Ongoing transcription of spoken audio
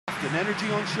lift and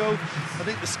energy on show. I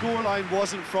think the scoreline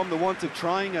wasn't from the want of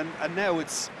trying, and now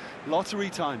it's lottery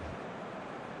time.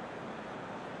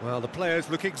 Well, the players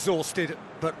look exhausted,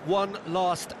 but one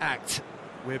last act.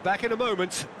 We're back in a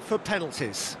moment for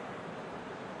penalties.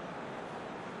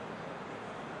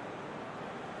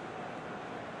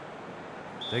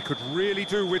 They could really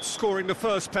do with scoring the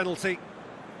first penalty.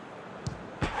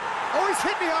 Oh, he's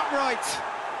hit the upright!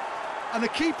 And the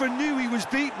keeper knew he was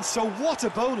beaten, so what a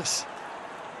bonus.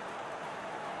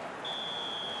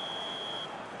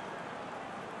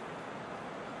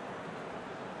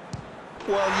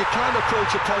 Well, you can't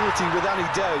approach a penalty with any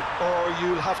doubt, or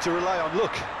you'll have to rely on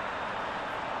luck.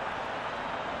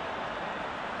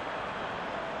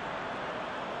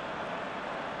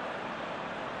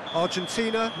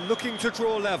 Argentina looking to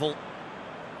draw level.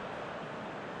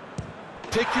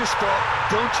 Pick your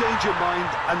spot, don't change your mind,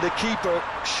 and the keeper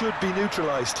should be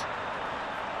neutralised.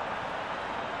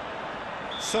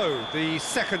 So, the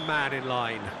second man in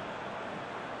line.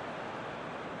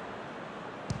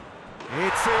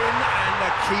 It's in, and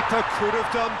the keeper could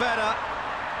have done better.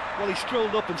 Well, he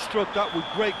strolled up and struck that with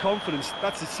great confidence.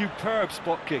 That's a superb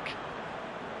spot kick.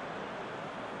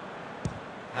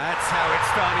 That's how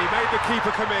it's done. He made the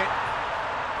keeper commit.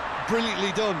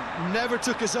 Brilliantly done. Never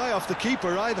took his eye off the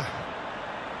keeper either.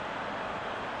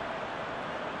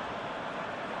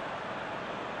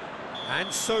 And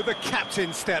so the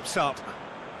captain steps up.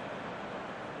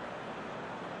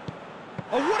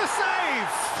 Oh, what a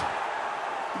save!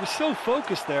 He was so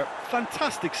focused there.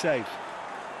 Fantastic save.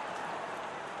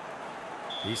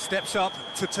 He steps up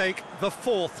to take the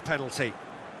fourth penalty.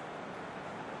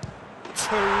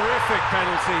 Terrific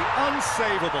penalty,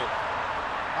 unsavable.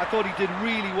 I thought he did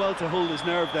really well to hold his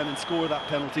nerve then and score that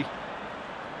penalty.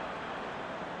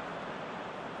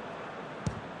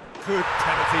 Good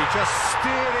penalty, just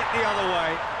steered it the other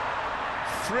way.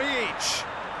 3 each.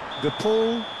 The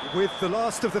Paul with the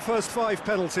last of the first 5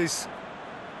 penalties.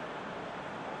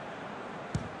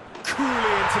 Coolly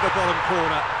into the bottom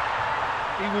corner.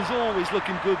 He was always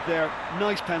looking good there.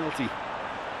 Nice penalty.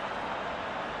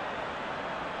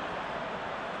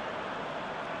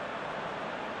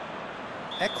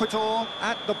 Ecuador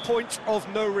at the point of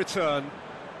no return.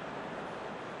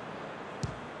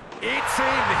 It's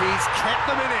in, he's kept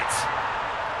them in it.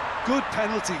 Good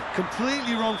penalty,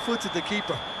 completely wrong-footed the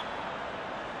keeper.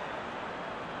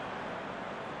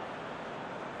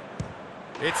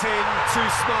 It's in, too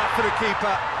smart for the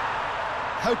keeper.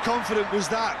 How confident was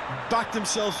that? Backed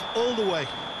himself all the way.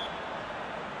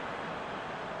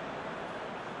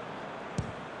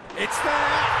 It's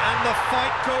there, and the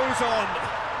fight goes on.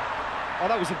 Oh,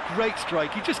 that was a great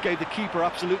strike. He just gave the keeper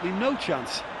absolutely no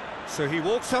chance. So he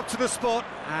walks up to the spot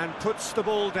and puts the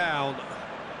ball down.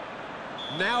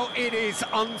 Now it is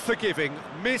unforgiving.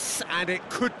 Miss and it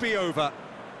could be over.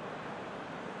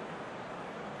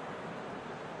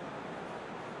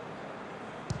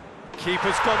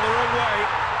 Keeper's gone the wrong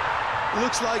way.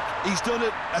 Looks like he's done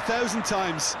it 1,000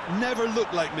 times. Never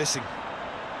looked like missing.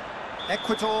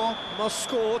 Ecuador must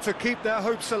score to keep their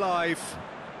hopes alive.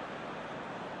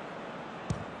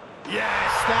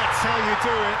 Yes, that's how you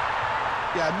do it.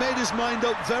 Yeah, made his mind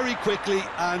up very quickly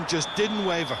and just didn't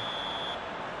waver.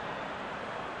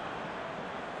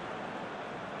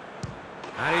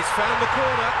 And he's found the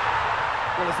corner.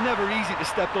 Well, it's never easy to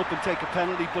step up and take a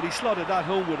penalty, but he slotted that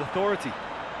home with authority.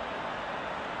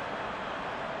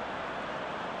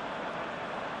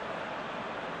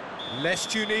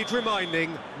 Lest you need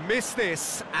reminding, miss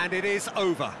this and it is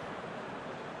over.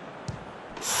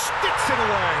 Sticks it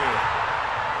away.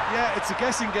 Yeah, it's a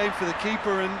guessing game for the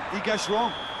keeper, and he guessed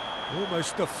wrong.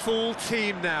 Almost the full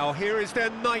team now. Here is their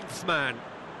 9th man.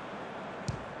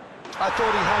 I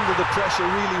thought he handled the pressure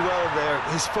really well there.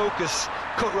 His focus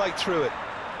cut right through it.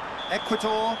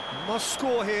 Ecuador must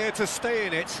score here to stay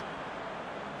in it.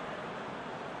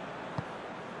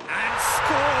 And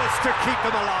scores to keep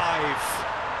them alive.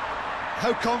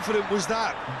 How confident was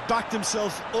that? Backed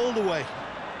himself all the way.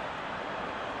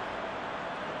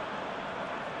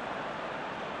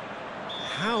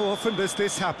 How often does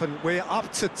this happen? We're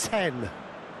up to 10.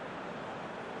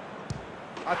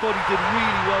 I thought he did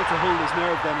really well to hold his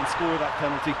nerve then and score that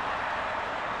penalty.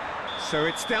 So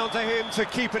it's down to him to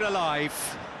keep it alive.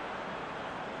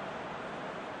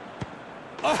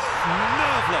 Oh,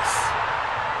 nerveless.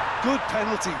 Good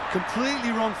penalty,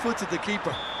 completely wrong-footed the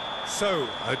keeper. So,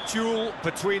 a duel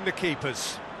between the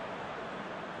keepers.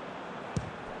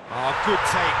 Oh, good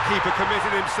take, keeper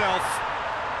committed himself.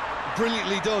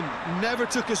 Brilliantly done, never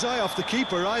took his eye off the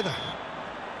keeper either.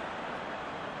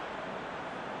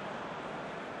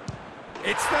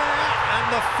 It's there,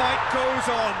 and the fight goes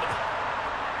on.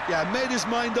 Yeah, made his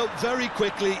mind up very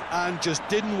quickly and just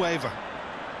didn't waver.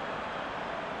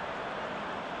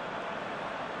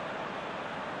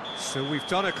 So we've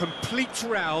done a complete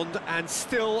round and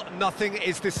still nothing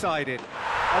is decided.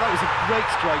 Oh, that was a great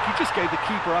strike. He just gave the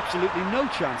keeper absolutely no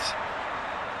chance.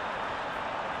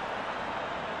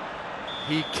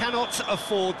 He cannot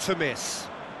afford to miss.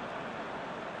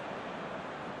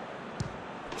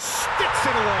 Sticks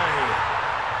it away.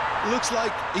 Looks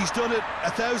like he's done it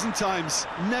 1,000 times.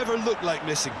 Never looked like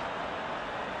missing.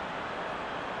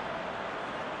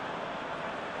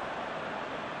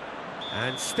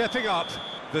 And stepping up,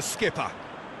 the skipper.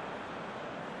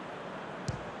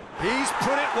 He's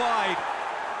put it wide.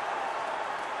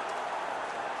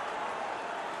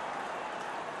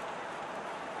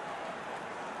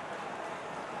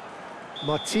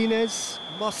 Martinez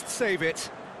Must save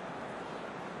it.